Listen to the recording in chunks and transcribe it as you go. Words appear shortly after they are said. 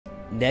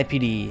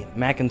Deputy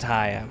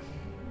McIntyre.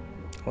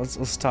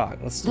 Let's talk.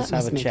 Let's have a chat. That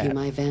must make you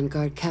my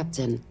Vanguard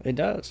captain. It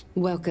does.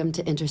 Welcome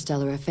to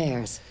Interstellar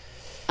Affairs.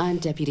 I'm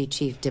Deputy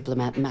Chief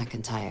Diplomat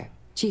McIntyre,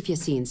 Chief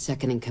Yassine's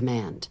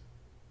second-in-command.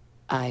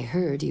 I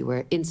heard you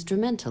were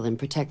instrumental in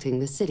protecting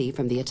the city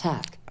from the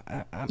attack.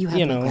 You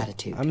have my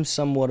gratitude. I'm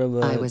somewhat of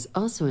a I was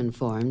also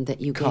informed that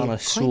you gave quite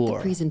the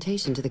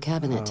presentation to the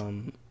cabinet.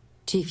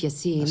 Chief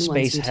Yassine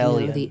wants you to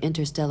know the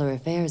Interstellar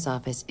Affairs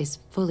Office is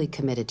fully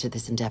committed to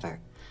this endeavor,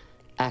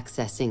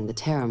 accessing the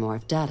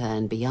Terrormorph data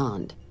and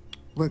beyond.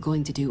 We're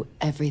going to do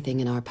everything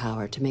in our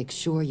power to make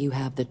sure you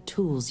have the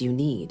tools you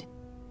need.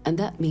 And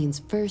that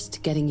means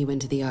first getting you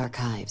into the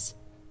archives.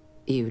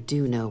 You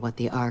do know what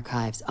the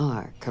archives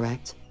are,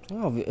 correct?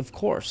 Oh, of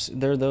course.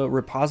 They're the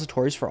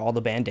repositories for all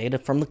the banned data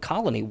from the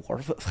colony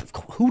war.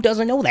 Who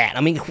doesn't know that?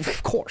 I mean,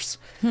 of course.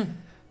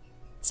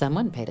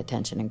 Someone paid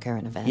attention in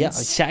current events. Yeah,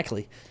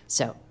 exactly.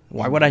 So,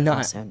 why would I not?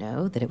 Also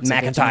know that it was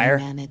McIntyre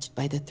managed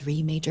by the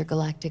 3 major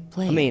galactic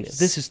players. I mean,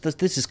 this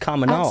is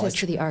common knowledge. Access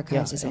to the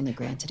archives is only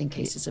granted in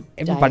cases of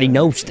everybody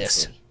knows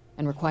this,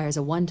 and requires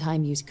a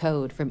one-time use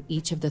code from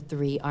each of the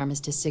 3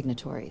 Armistice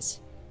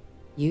signatories.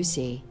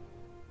 UC,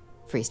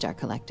 Freestar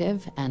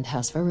Collective, and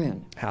House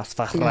Ruun. Now,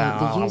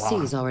 the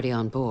UC is already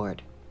on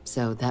board,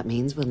 so that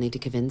means we'll need to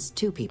convince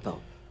 2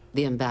 people.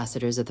 The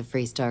ambassadors of the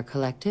Freestar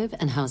Collective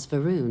and House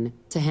Ruun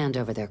to hand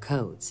over their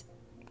codes.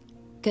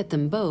 Get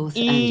them both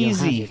and you'll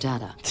have your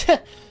data.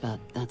 But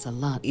that's a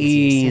lot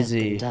easier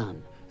said than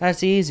done.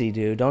 That's easy,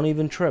 dude. Don't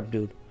even trip,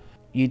 dude.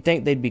 You'd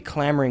think they'd be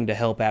clamoring to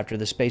help after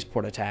the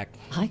spaceport attack.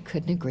 I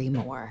couldn't agree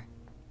more.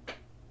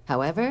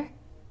 However,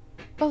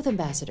 both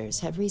ambassadors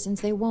have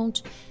reasons they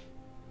won't,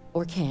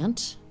 or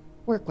can't,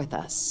 work with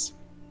us.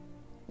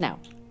 Now,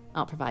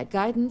 I'll provide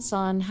guidance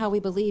on how we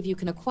believe you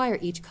can acquire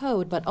each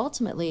code, but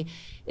ultimately,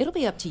 it'll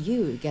be up to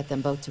you to get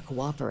them both to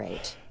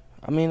cooperate.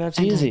 I mean, that's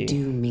and easy. I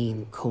do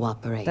mean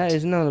cooperate. That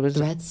is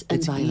Threats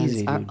and violence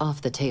easy, are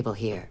off the table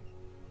here.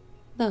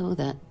 Though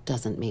that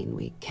doesn't mean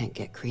we can't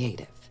get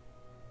creative.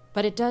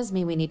 But it does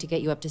mean we need to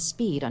get you up to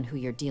speed on who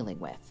you're dealing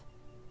with.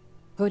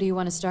 Who do you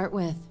want to start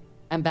with?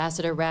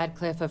 Ambassador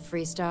Radcliffe of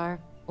Freestar,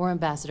 or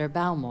Ambassador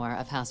Balmore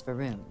of House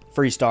Ruun?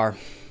 Freestar.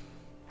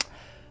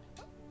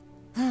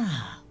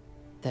 Ah,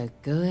 the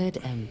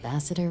good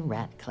Ambassador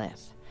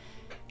Radcliffe.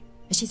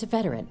 She's a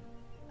veteran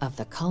of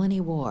the Colony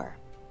War,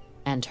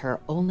 and her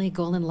only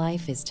goal in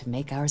life is to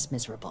make ours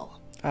miserable.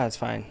 Ah, that's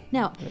fine.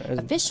 Now,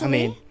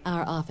 officially,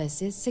 our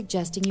office is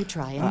suggesting you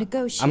try and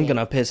negotiate. I'm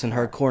gonna piss in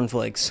her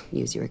cornflakes.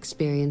 Use your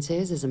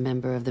experiences as a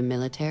member of the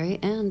military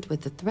and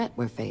with the threat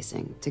we're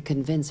facing to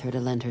convince her to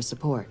lend her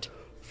support.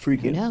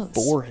 Freaking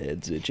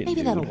foreheads itching,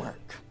 Maybe that'll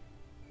work.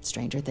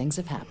 Stranger things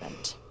have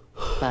happened.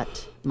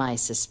 But my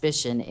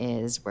suspicion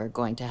is we're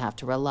going to have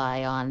to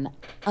rely on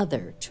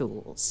other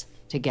tools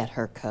to get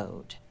her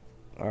code.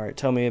 Alright,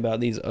 tell me about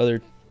these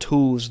other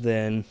tools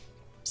then.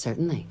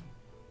 Certainly.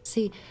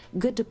 See,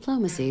 good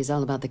diplomacy is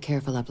all about the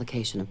careful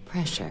application of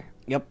pressure.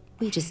 Yep.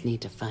 We just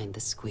need to find the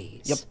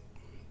squeeze. Yep.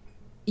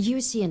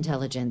 UC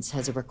Intelligence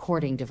has a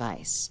recording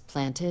device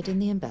planted in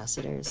the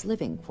ambassador's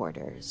living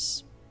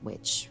quarters,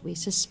 which we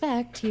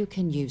suspect you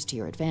can use to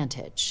your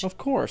advantage. Of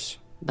course.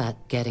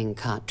 But getting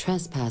caught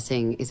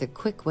trespassing is a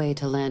quick way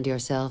to land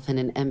yourself in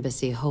an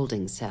embassy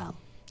holding cell.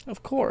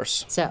 Of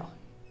course. So,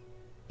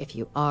 if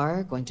you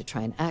are going to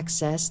try and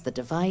access the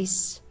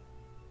device,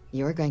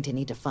 you're going to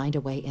need to find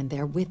a way in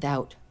there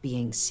without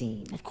being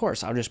seen. Of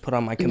course, I'll just put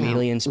on my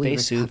chameleon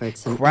spacesuit,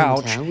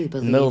 crouch in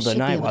the middle of the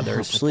night while they're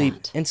asleep,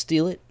 and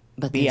steal it.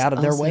 But be out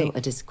of their way. A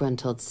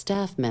disgruntled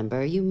staff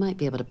member you might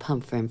be able to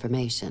pump for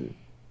information.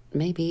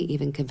 Maybe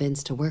even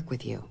convince to work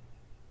with you.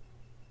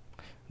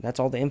 That's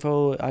all the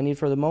info I need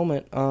for the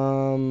moment.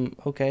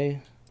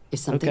 Okay. If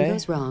something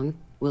goes wrong,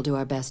 we'll do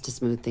our best to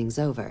smooth things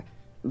over.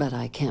 But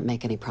I can't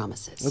make any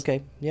promises.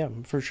 Okay, yeah,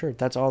 for sure.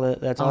 That's all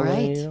that all I right.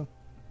 need to know.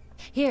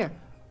 Here,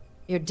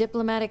 your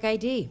diplomatic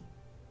ID.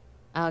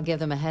 I'll give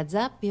them a heads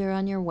up, you're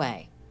on your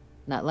way.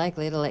 Not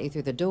likely to let you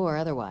through the door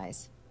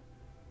otherwise.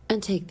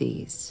 And take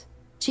these.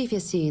 Chief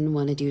Yassine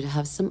wanted you to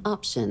have some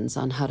options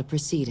on how to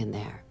proceed in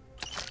there.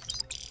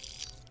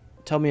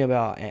 Tell me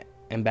about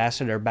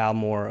Ambassador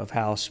Balmore of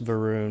House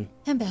Ruun.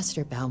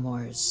 Ambassador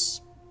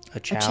Balmore's a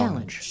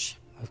challenge.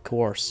 Of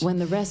course. When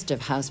the rest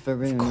of House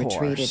Ruun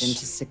retreated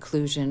into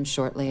seclusion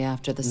shortly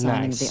after the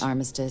signing of the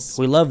Armistice,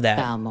 we love that.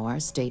 Balmore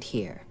stayed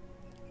here.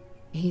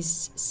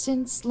 He's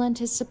since lent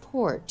his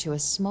support to a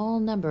small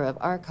number of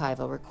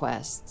archival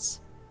requests,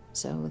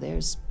 so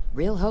there's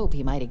real hope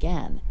he might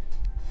again.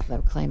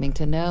 Though claiming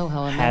to know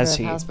how a member of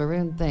House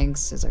Ruun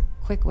thinks is a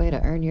quick way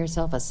to earn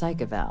yourself a psych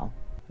eval.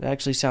 It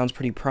actually sounds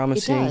pretty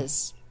promising. It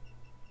does,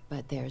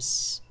 but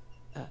there's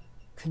a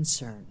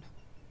concern.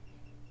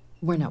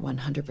 We're not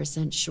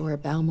 100% sure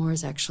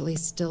Balmore's actually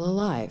still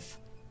alive.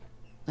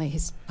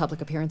 His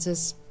public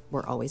appearances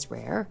were always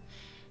rare,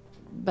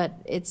 but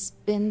it's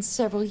been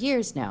several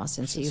years now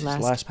since he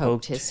last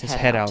poked his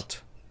head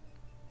out.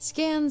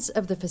 Scans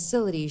of the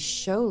facility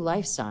show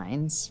life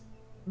signs,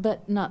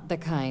 but not the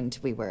kind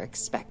we were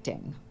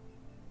expecting.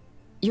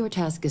 Your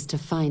task is to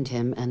find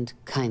him and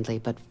kindly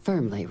but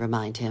firmly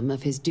remind him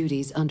of his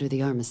duties under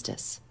the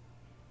Armistice.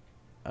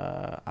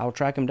 I'll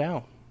track him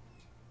down.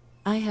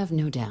 I have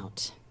no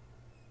doubt.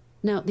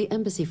 Now, the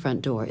embassy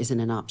front door isn't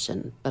an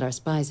option, but our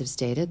spies have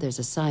stated there's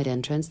a side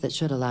entrance that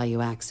should allow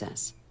you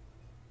access.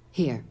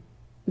 Here,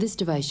 this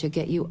device should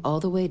get you all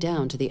the way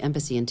down to the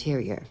embassy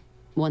interior.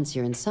 Once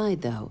you're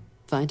inside, though,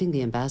 finding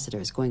the ambassador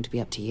is going to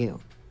be up to you.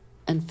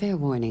 And fair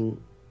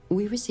warning,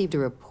 we received a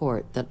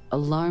report that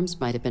alarms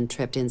might have been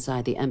tripped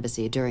inside the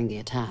embassy during the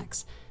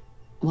attacks.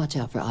 Watch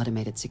out for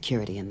automated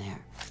security in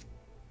there.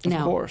 Now,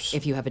 of course.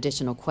 If you have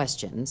additional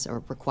questions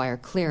or require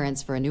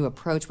clearance for a new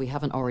approach we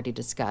haven't already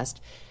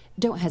discussed,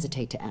 don't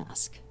hesitate to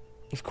ask.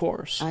 Of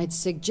course. I'd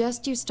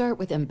suggest you start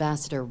with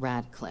Ambassador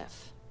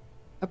Radcliffe.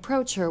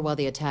 Approach her while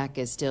the attack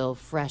is still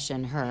fresh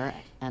in her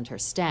and her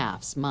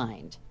staff's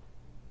mind.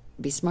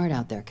 Be smart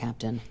out there,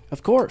 Captain.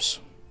 Of course.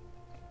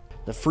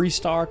 The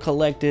Freestar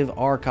Collective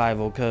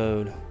Archival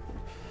Code.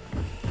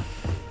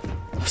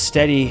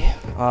 Steady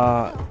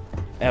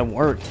at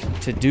work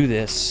to do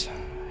this.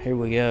 Here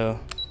we go.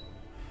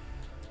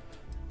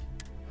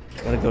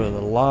 Gotta go to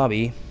the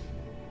lobby.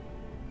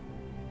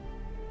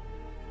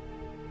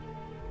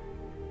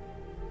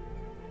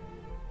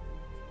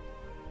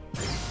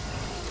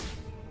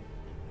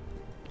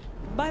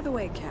 By the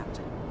way,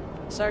 Captain,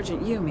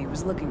 Sergeant Yumi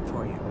was looking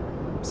for you.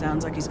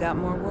 Sounds like he's got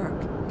more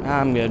work.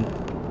 I'm good.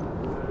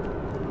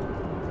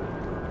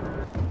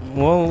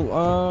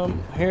 Well,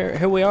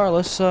 here we are.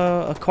 Let's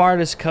acquire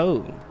this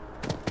code.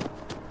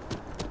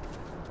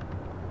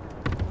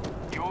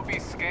 You will be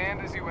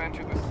scanned as you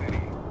enter the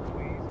city.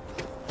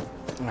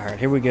 Alright,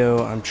 here we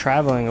go. I'm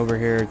traveling over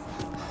here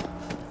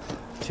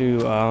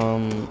to,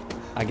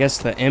 I guess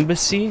the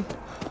embassy,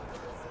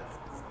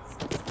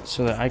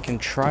 so that I can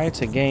try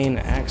to gain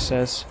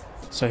access.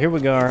 So here we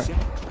go.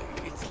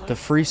 The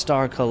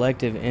Freestar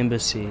Collective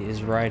Embassy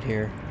is right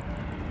here.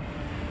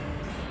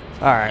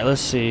 Alright,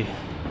 let's see.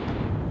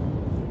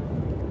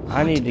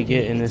 I need to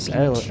get in this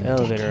elevator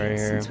right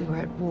here. Since we were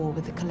at war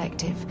with the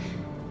Collective,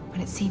 when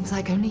it seems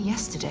like only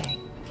yesterday.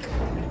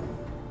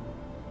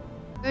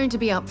 I'm going to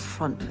be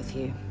upfront with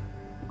you.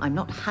 I'm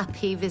not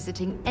happy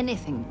visiting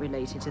anything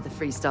related to the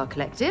Freestar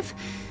Collective,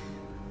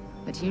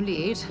 but you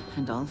lead,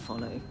 and I'll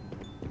follow.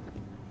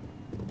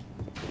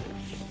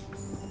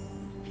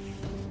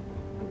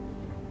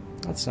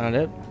 That's not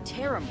it.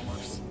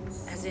 Terrormorphs,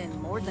 as in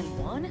more than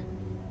one?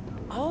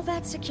 All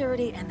that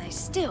security, and they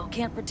still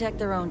can't protect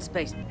their own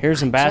space.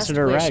 Here's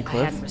Ambassador I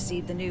Radcliffe. hadn't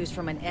received the news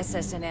from an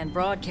SSNN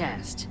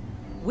broadcast.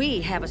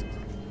 We have a...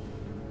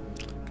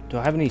 Do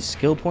I have any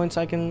skill points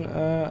I can,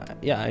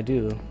 yeah, I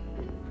do.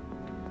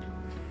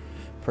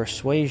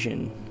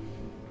 Persuasion.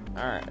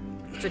 Alright.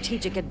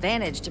 strategic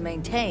advantage to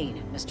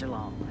maintain, Mr.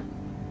 Long.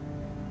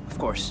 Of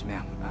course,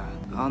 ma'am.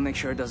 I'll make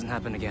sure it doesn't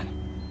happen again.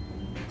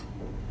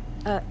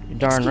 You're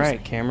darn right,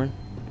 me. Cameron.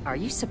 Are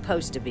you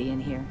supposed to be in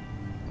here?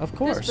 Of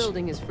course. This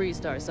building is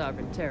Freestar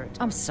sovereign territory.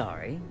 I'm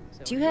sorry.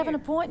 Do you have an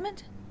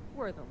appointment?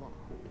 We're the law.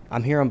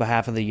 I'm here on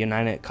behalf of the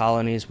United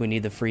Colonies. We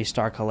need the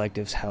Freestar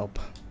Collective's help.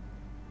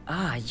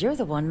 Ah, you're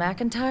the one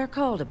McIntyre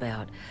called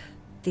about.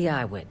 The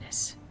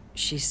eyewitness.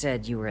 She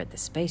said you were at the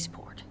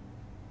spaceport.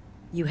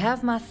 You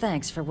have my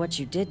thanks for what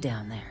you did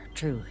down there,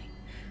 truly.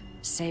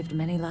 Saved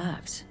many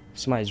lives.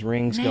 Somebody's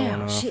ring's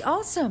going off. She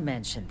also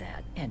mentioned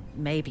that, and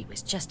maybe it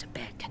was just a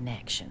bad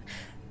connection,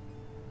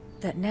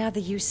 that now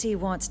the UC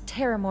wants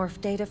Terrormorph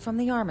data from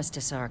the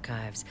Armistice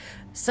Archives,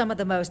 some of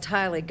the most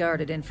highly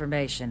guarded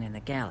information in the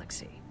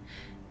galaxy,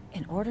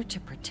 in order to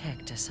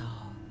protect us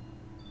all.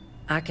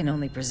 I can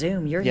only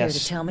presume you're here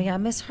to tell me I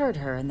misheard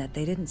her and that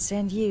they didn't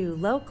send you,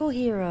 local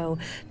hero,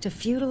 to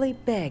futilely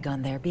beg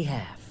on their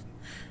behalf.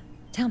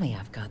 Tell me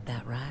I've got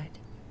that right.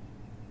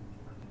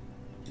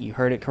 You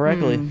heard it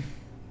correctly.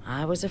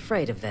 I was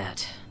afraid of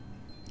that.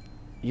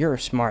 You're a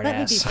smart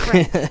ass. Let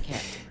me be frank,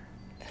 Captain.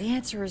 The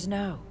answer is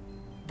no.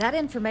 That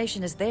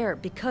information is there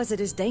because it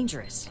is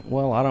dangerous.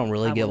 Well, I don't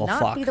really give a fuck. I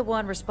will not be the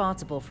one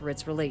responsible for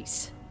its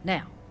release.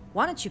 Now,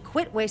 why don't you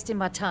quit wasting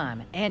my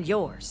time and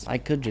yours? I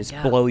could just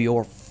blow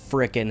your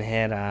frickin'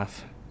 head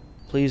off.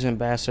 Please,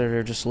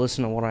 Ambassador, just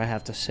listen to what I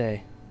have to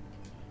say.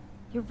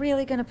 You're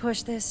really gonna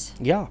push this?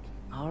 Yeah.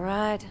 All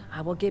right,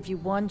 I will give you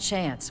one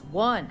chance.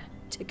 One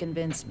to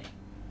convince me.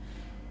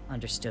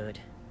 Understood.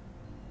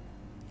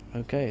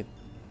 Okay.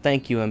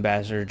 Thank you,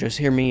 Ambassador. Just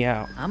hear me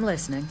out. I'm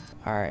listening.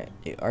 Alright.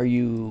 Are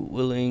you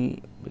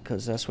willing?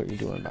 Because that's what you're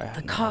doing by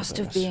the cost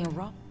of being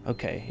wrong.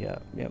 Okay,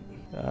 yep.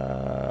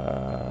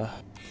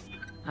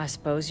 I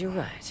suppose you're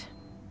right.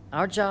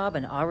 Our job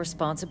and our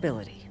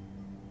responsibility.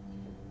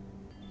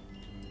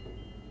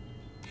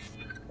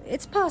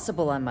 It's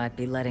possible I might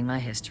be letting my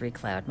history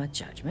cloud my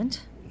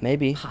judgment.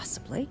 Maybe.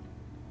 Possibly.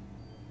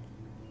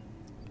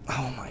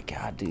 Oh my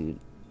god, dude.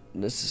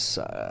 This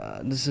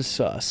is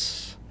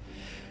sus.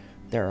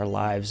 There are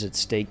lives at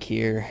stake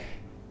here.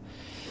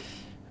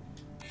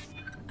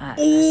 I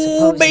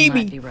suppose you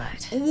might be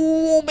right.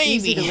 Oh, baby.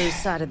 Easy to lose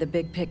sight of the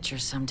big picture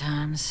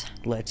sometimes.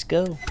 Let's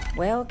go.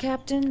 Well,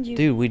 Captain,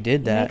 Dude, we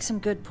did that. make some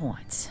good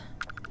points.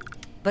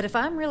 But if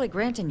I'm really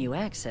granting you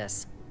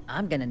access,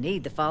 I'm gonna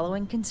need the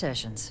following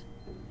concessions.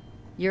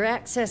 Your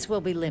access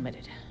will be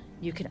limited.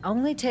 You can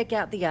only take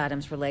out the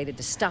items related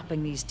to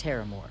stopping these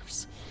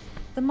Terrormorphs.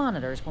 The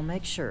monitors will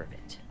make sure of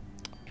it.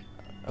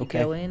 Okay.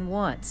 You go in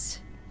once.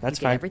 That's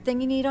you get fine.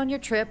 everything you need on your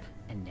trip,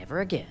 and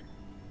never again.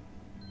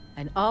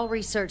 And all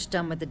research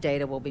done with the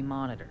data will be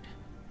monitored.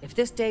 If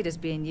this data is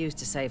being used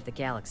to save the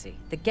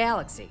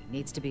galaxy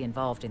needs to be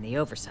involved in the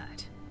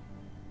oversight.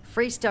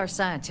 Freestar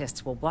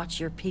scientists will watch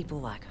your people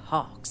like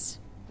hawks.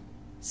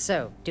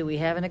 So, do we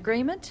have an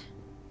agreement?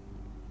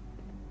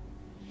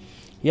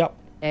 Yep.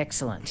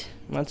 Excellent.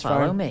 That's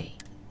Follow fine. me.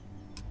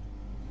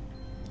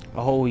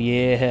 Oh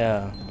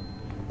yeah.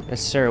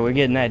 Yes, sir. We're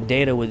getting that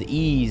data with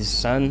ease,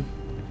 son.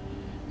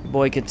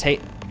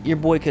 Your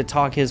boy could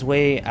talk his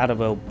way out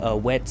of a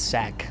wet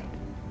sack.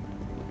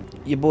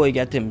 Your boy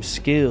got them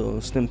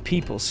skills, them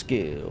people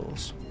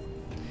skills.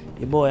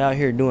 Your boy out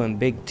here doing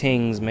big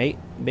things, mate.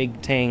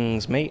 Big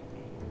things, mate.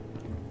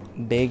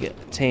 Big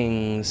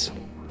things.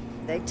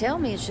 They tell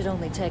me it should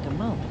only take a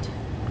moment.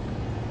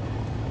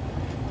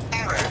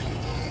 Error.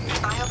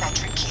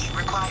 Biometric key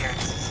required.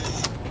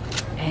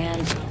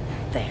 And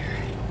there.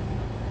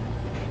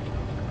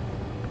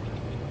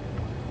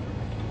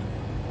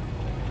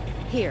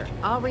 Here,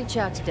 I'll reach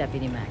out to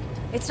Deputy Mackett.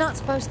 It's not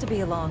supposed to be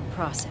a long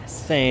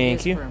process.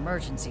 Thank you. For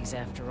emergencies,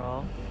 after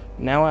all.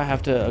 Now I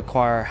have to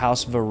acquire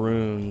House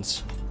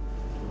Ruun's.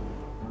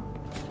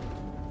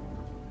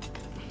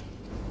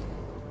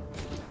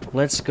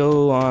 Let's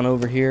go on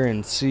over here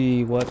and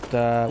see what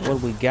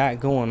we got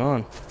going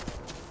on.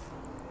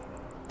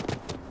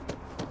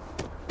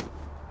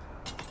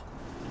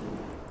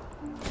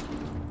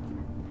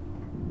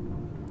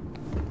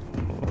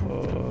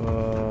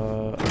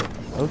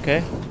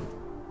 Okay.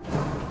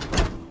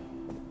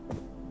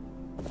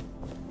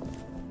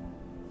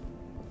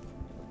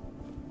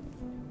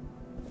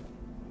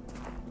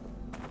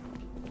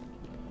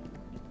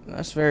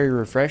 That's very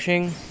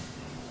refreshing.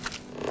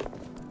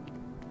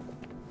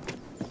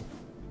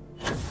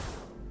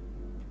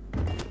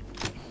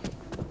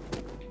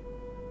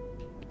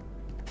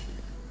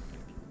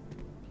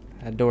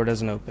 That door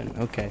doesn't open.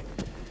 Okay.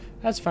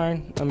 That's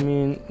fine. I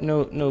mean,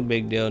 no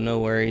big deal, no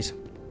worries.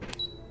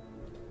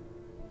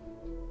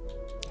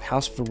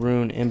 House for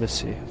Ruun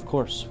Embassy, of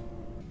course.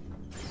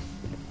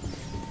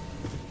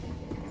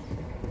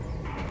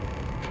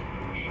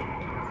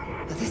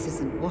 This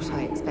isn't what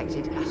I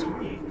expected at all.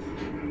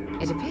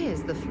 It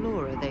appears the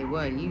flora they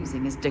were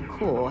using as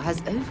decor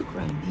has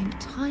overgrown the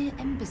entire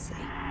embassy.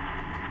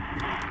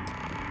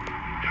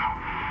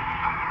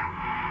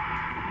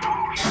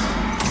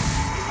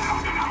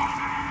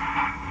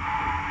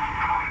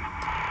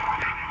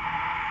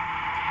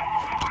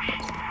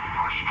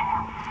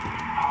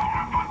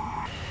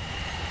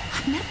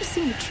 I've never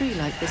seen a tree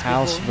like this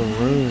House before.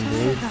 for Ruun,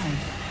 dude.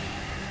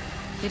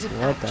 It'd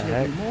What the actually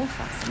heck? be more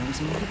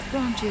fascinating if its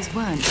branches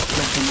weren't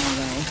blocking our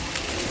way.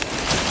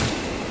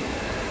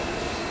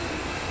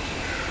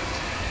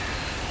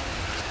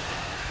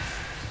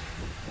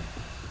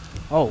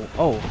 Oh.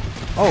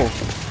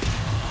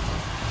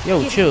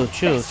 Yo, chill.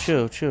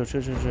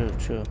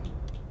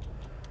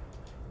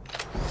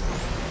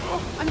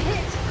 I'm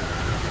hit!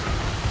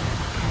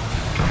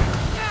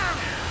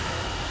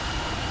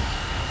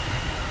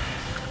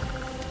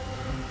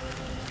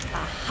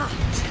 Aha!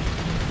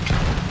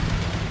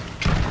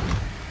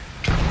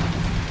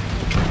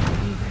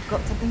 You've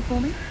got something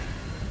for me?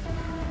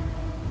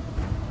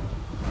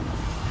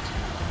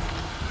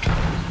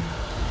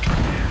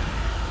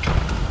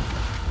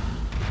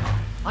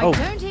 I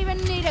don't even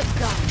need a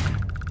gun.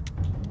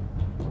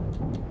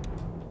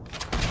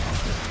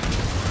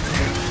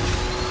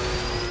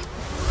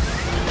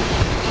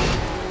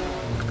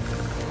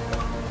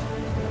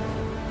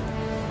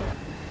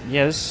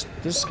 Yeah, this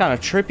is kind of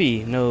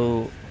trippy.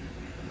 No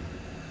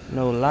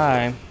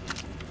lie.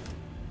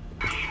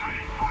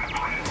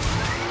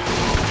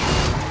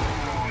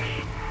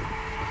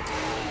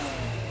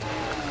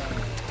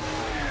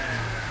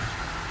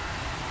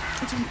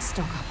 I didn't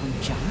stock up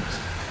on junk.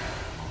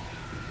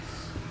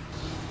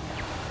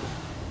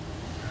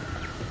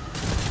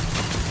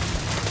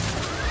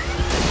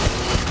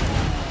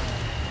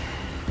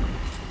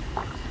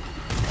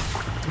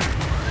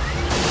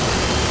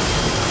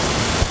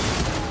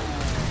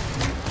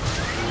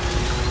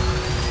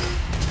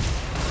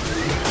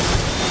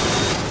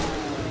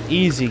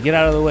 Easy, get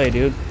out of the way,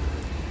 dude.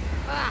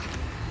 Ah,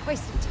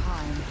 waste of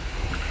time.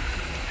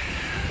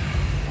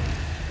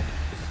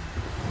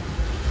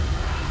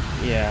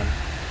 Yeah.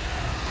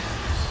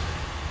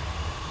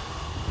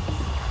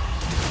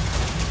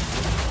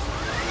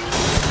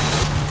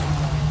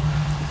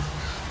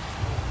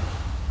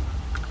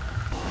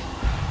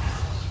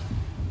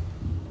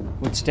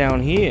 What's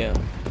down here?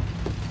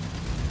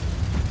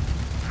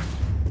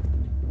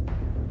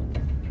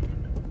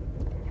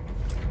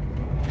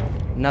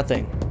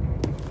 Nothing.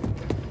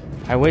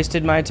 I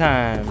wasted my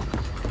time.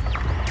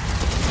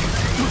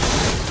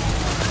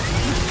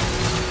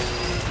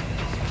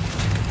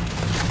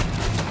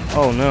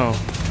 Oh no.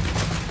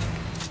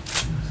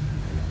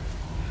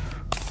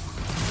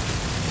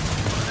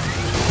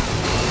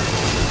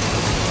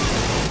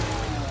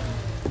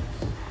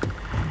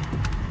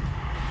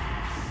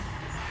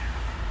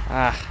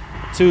 Ah,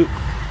 too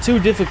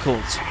difficult.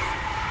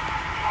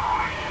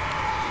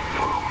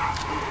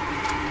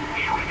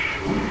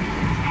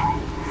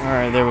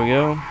 Alright, there we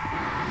go.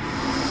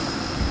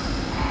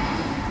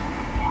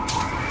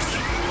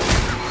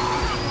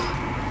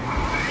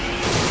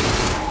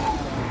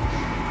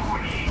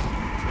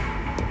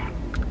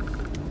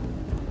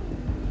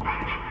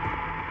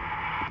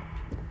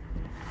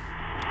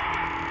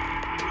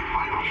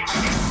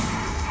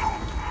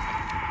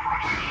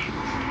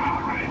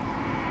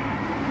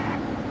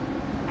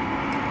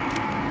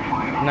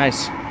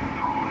 Nice.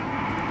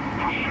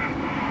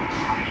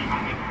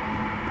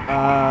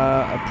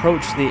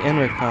 Approach the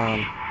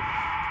intercom.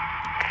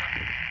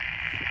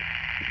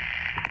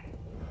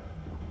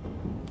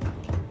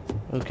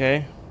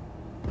 Okay.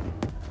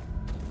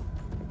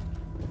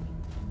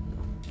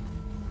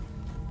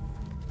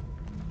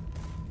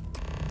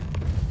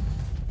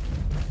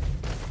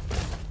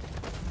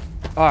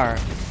 R.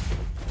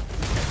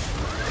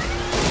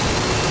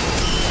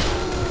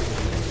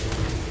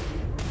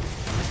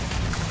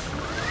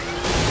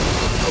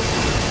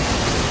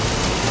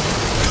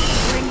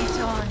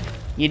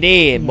 You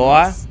did,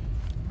 boy.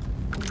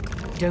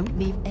 Don't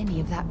leave any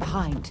of that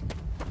behind.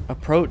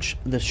 Approach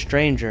the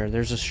stranger.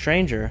 There's a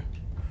stranger.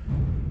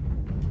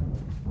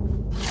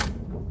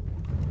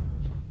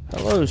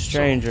 Hello,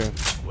 stranger. So,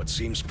 what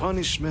seems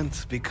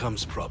punishment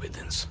becomes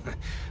providence.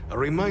 A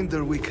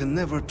reminder we can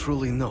never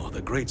truly know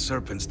the Great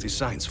Serpent's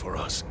designs for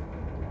us.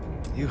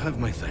 You have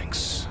my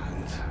thanks,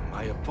 and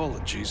my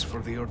apologies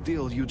for the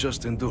ordeal you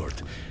just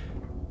endured.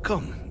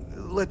 Come,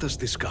 let us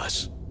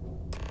discuss.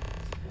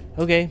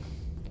 Okay.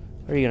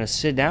 Are you gonna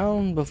sit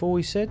down before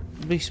we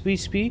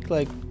speak?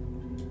 Like,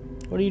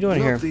 what are you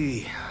doing here? Not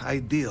the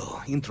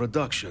ideal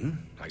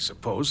introduction, I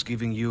suppose,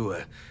 giving you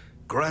a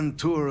grand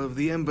tour of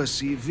the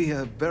embassy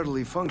via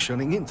barely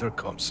functioning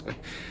intercoms.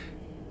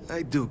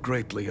 I do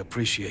greatly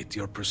appreciate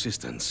your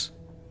persistence.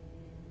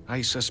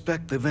 I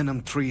suspect the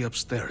Venom tree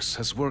upstairs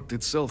has worked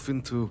itself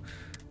into...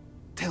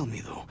 Tell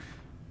me though,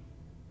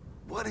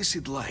 what is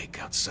it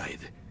like outside?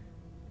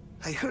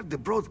 I heard the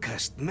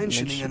broadcast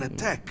mentioning an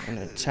attack.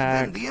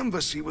 Then the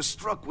embassy was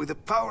struck with a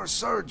power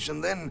surge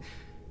and then...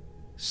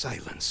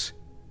 silence.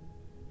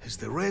 Has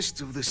the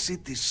rest of the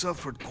city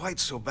suffered quite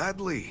so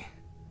badly?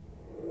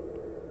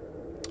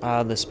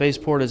 The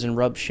spaceport is in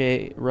rough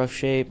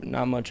shape.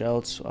 Not much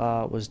else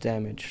was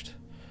damaged.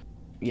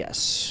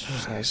 Yes,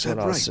 that's what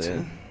I'll say.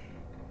 Huh?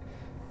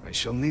 I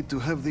shall need to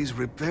have these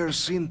repairs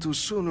seen to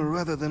sooner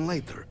rather than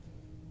later.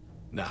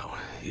 Now,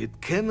 it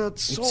cannot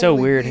It's so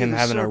weird him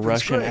having a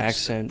Russian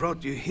accent.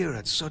 Brought you here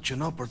at such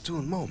an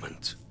opportune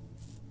moment.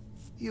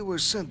 You were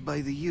sent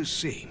by the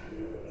UC.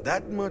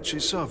 That much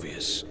is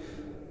obvious.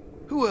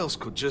 Who else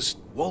could just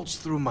waltz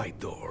through my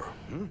door?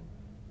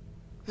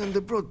 And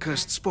the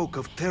broadcast spoke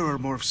of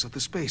Terrormorphs at the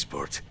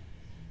spaceport.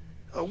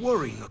 A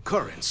worrying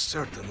occurrence,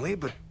 certainly,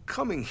 but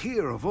coming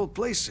here of all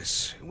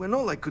places, when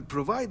all I could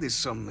provide is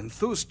some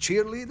enthused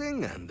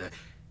cheerleading and...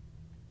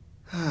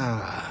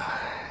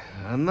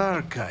 an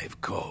archive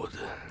code.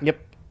 Yep.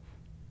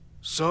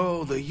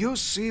 So the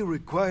UC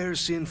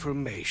requires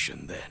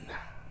information then.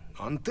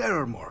 On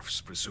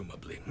Terrormorphs,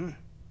 presumably,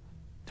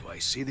 Do I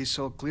see this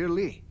all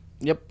clearly?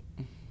 Yep.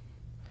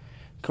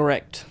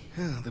 Correct.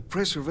 The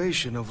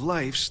preservation of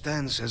life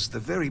stands as the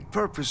very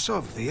purpose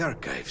of the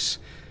archives.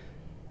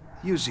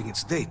 Using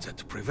its data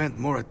to prevent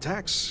more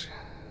attacks,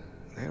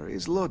 there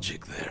is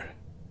logic there.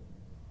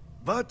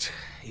 But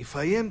if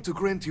I am to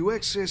grant you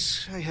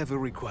access, I have a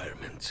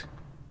requirement.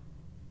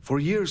 For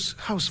years,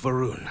 House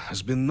Ruun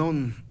has been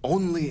known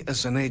only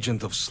as an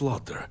agent of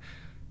slaughter.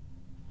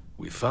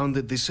 We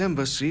founded this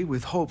embassy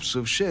with hopes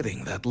of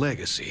shedding that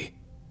legacy.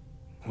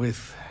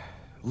 With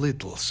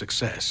little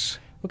success.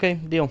 Okay,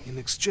 deal. In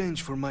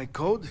exchange for my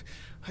code,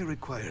 I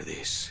require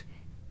this.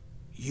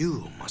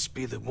 You must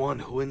be the one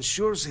who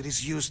ensures it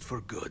is used for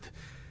good.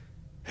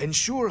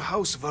 Ensure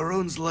House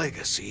Ruun's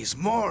legacy is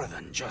more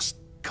than just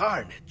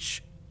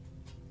carnage.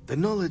 The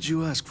knowledge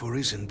you ask for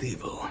isn't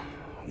evil.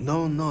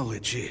 No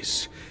knowledge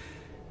is.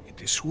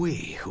 It is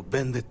we who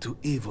bend it to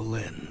evil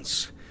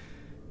ends.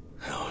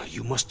 Oh,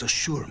 you must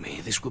assure me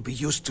this will be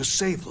used to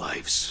save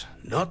lives,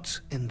 not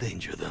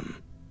endanger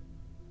them.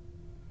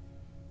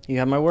 You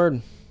have my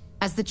word.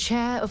 As the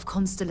chair of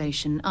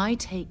Constellation, I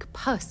take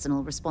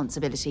personal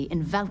responsibility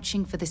in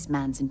vouching for this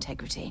man's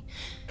integrity.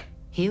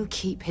 He'll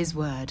keep his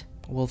word.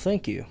 Well,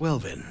 thank you. Well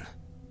then,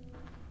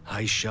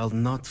 I shall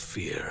not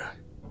fear.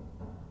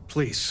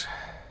 Please,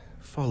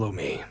 follow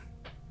me.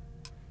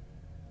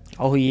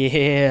 Oh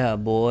yeah,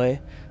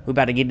 boy. We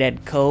about to get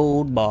that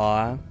code,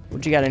 boy.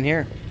 What you got in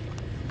here?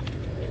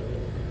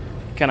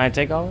 Can I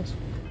take all this?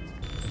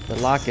 The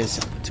lock is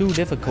too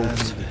difficult.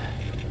 And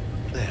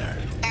there.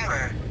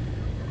 Error.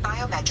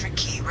 Biometric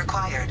key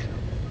required.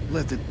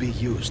 Let it be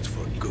used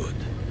for good.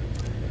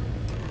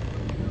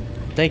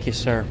 Thank you,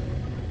 sir.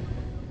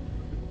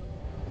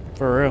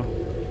 For real.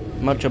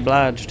 Much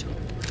obliged.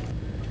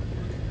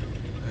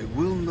 I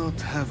will not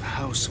have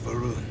House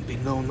Ruun be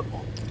known.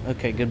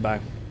 Okay,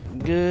 goodbye.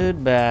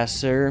 Goodbye,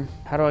 sir.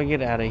 How do I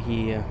get out of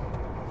here?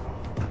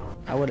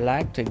 I would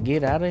like to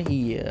get out of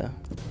here.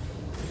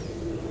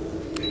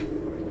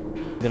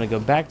 I'm gonna go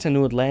back to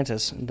New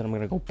Atlantis, and then I'm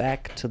gonna go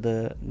back to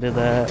the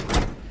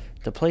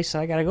place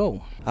I gotta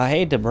go. I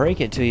hate to break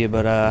it to you,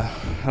 but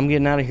I'm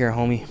getting out of here,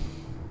 homie.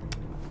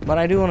 But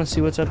I do want to see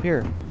what's up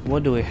here.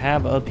 What do we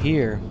have up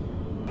here?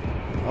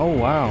 Oh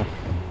wow.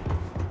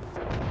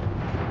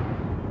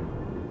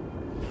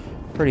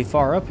 Pretty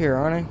far up here,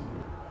 aren't I?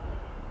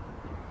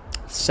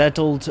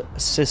 Settled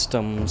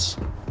systems.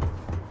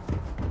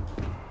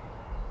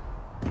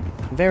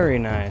 Very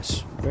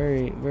nice.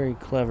 Very, very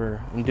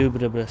clever.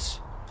 Indubitable.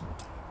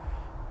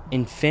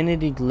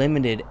 Infinity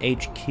Limited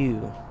HQ.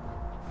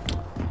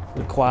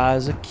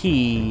 Requires a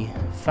key.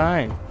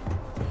 Fine.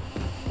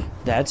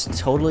 That's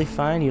totally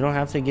fine. You don't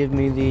have to give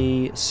me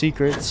the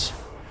secrets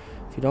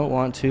if you don't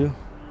want to.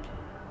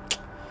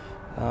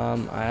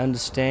 I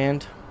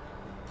understand.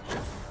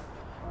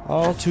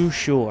 All too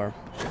sure.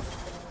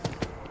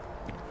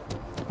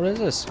 What is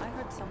this?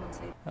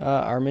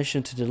 Our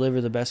mission to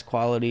deliver the best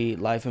quality,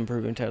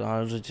 life-improving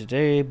technology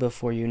today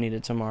before you need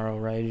it tomorrow,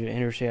 right? Your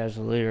industry as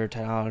a leader of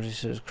technology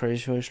says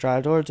crazy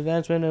strive towards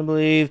advancement and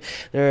believe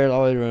there is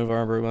always room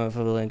for improvement,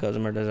 fulfilling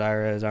customer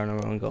desire as our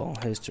number one goal.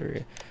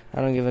 History.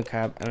 I don't give a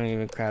crap. I don't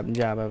give a crap.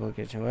 Job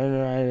application.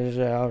 Whether I is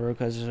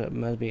because it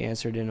must be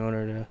answered in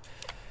order to.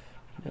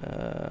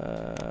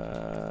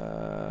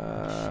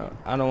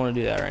 I don't want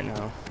to do that right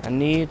now. I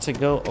need to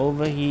go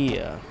over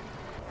here.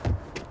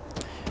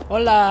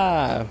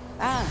 Hola!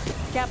 Ah,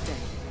 Captain.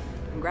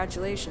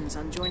 Congratulations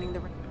on joining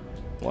the...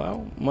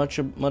 Well, much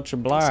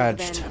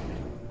obliged.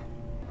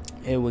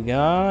 Here we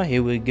go.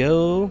 Here we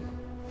go.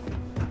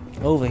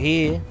 Over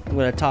here. I'm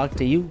gonna talk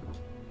to you.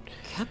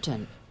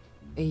 Captain,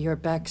 you're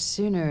back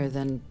sooner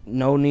than...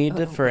 No need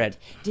to fret.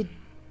 Did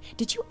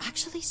you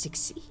actually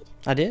succeed?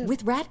 I did.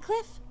 With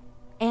Radcliffe?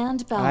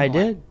 And Balmore? I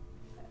did.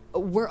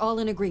 We're all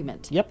in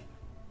agreement? Yep.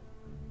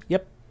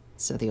 Yep.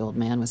 So the old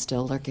man was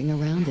still lurking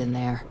around in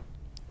there.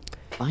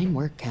 Fine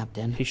work,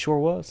 Captain. He sure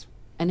was.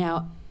 And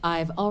now,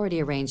 I've already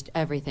arranged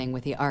everything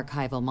with the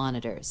archival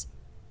monitors.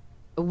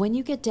 When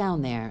you get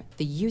down there,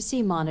 the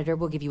UC monitor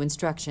will give you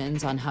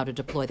instructions on how to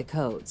deploy the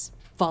codes.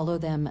 Follow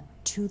them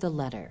to the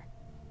letter.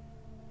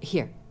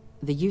 Here,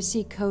 the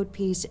UC code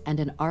piece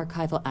and an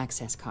archival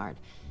access card.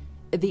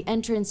 The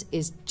entrance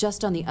is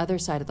just on the other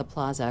side of the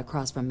plaza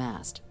across from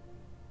Mast.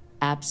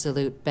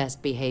 Absolute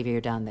best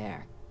behavior down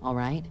there, all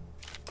right?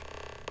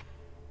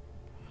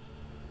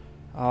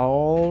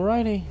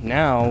 Alrighty.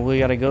 Now we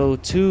gotta go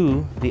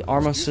to the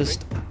Armistice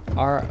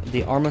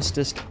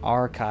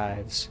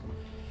Archives.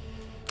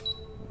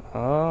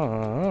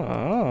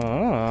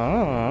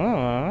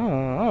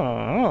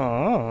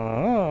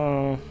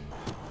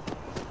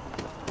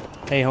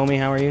 Hey homie,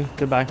 how are you?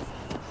 Goodbye.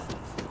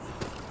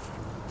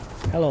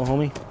 Hello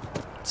homie.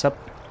 What's up?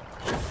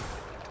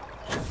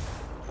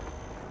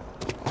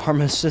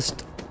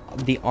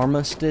 The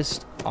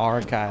Armistice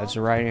Archives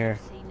right here.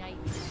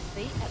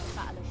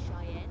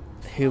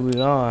 Here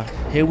we are.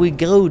 Here we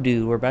go,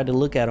 dude. We're about to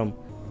look at them.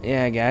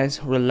 Yeah,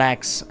 guys,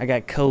 relax. I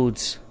got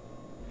codes.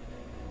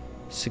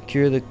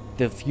 Secure the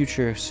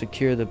future.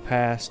 Secure the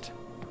past.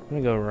 I'm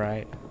gonna go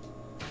right.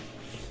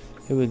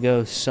 Here we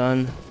go,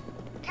 son.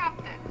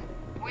 Captain,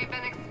 we've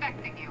been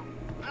expecting you.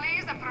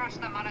 Please approach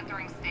the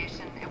monitoring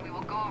station and we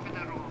will go over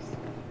the rules.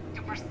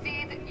 To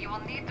proceed, you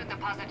will need to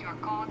deposit your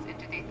codes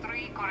into the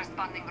 3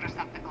 corresponding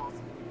receptacles.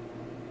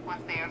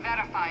 Once they are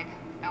verified,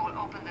 I will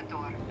open the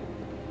door.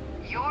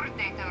 Your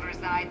data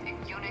resides in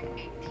Unit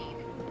 18.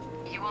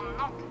 You will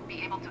not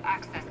be able to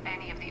access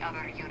any of the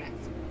other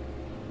units.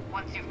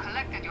 Once you've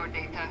collected your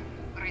data,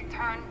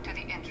 return to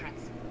the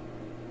entrance.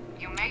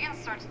 You may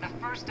insert the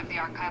first of the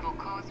archival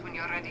codes when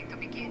you're ready to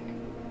begin.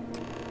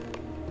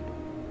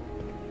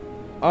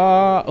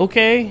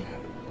 Okay.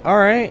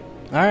 Alright.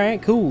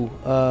 Alright, cool.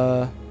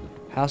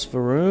 House of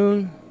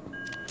Ruun.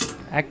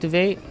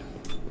 Activate.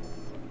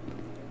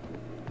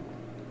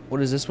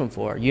 What is this one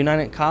for?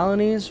 United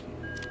Colonies.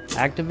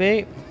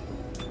 Activate.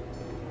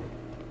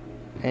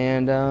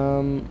 And,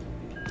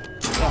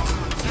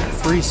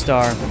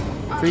 Freestar.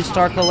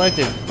 Freestar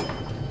Collective.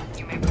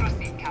 You may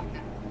proceed,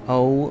 Captain.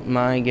 Oh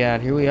my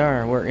god, here we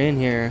are. We're in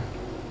here.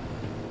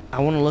 I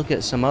want to look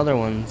at some other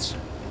ones.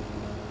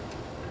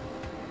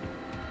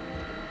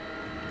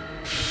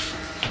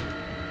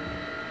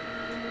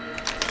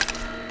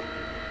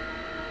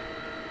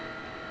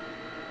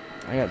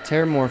 I got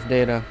Terrormorph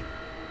data.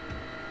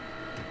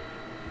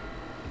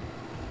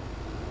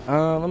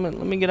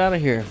 Let me get out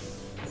of here.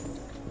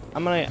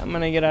 I'm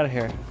gonna get out of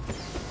here.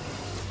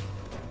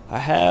 I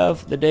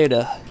have the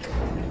data.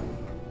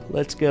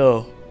 Let's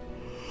go.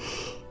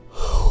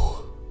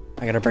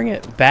 I gotta bring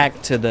it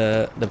back to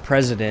the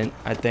president,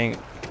 I think.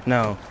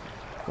 No.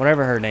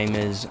 Whatever her name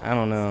is. I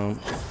don't know.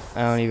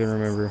 I don't even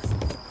remember.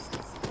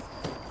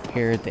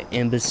 Here at the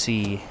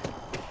embassy.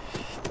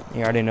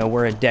 You already know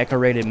we're a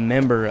decorated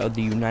member of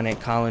the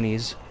United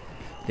Colonies.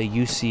 The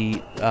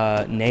UC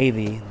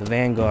Navy, the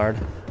Vanguard.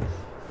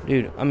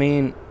 Dude, I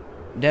mean,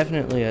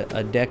 definitely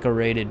a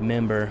decorated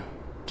member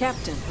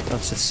Captain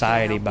of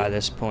society by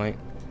this point.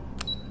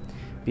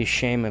 Be a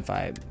shame if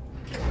I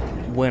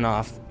went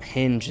off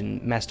hinge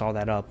and messed all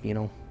that up, you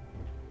know.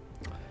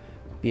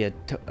 Be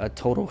a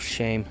total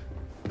shame.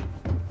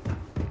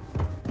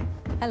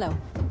 Hello.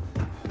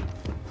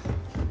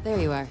 There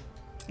you are.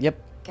 Yep.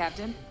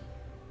 Captain,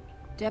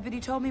 Deputy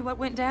told me what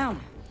went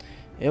down.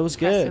 It was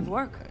good. Impressive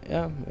work.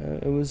 Yeah,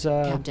 it was.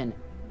 Captain,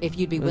 if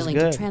you'd be willing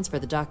to transfer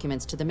the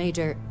documents to the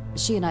Major,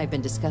 she and I have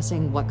been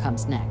discussing what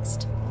comes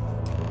next.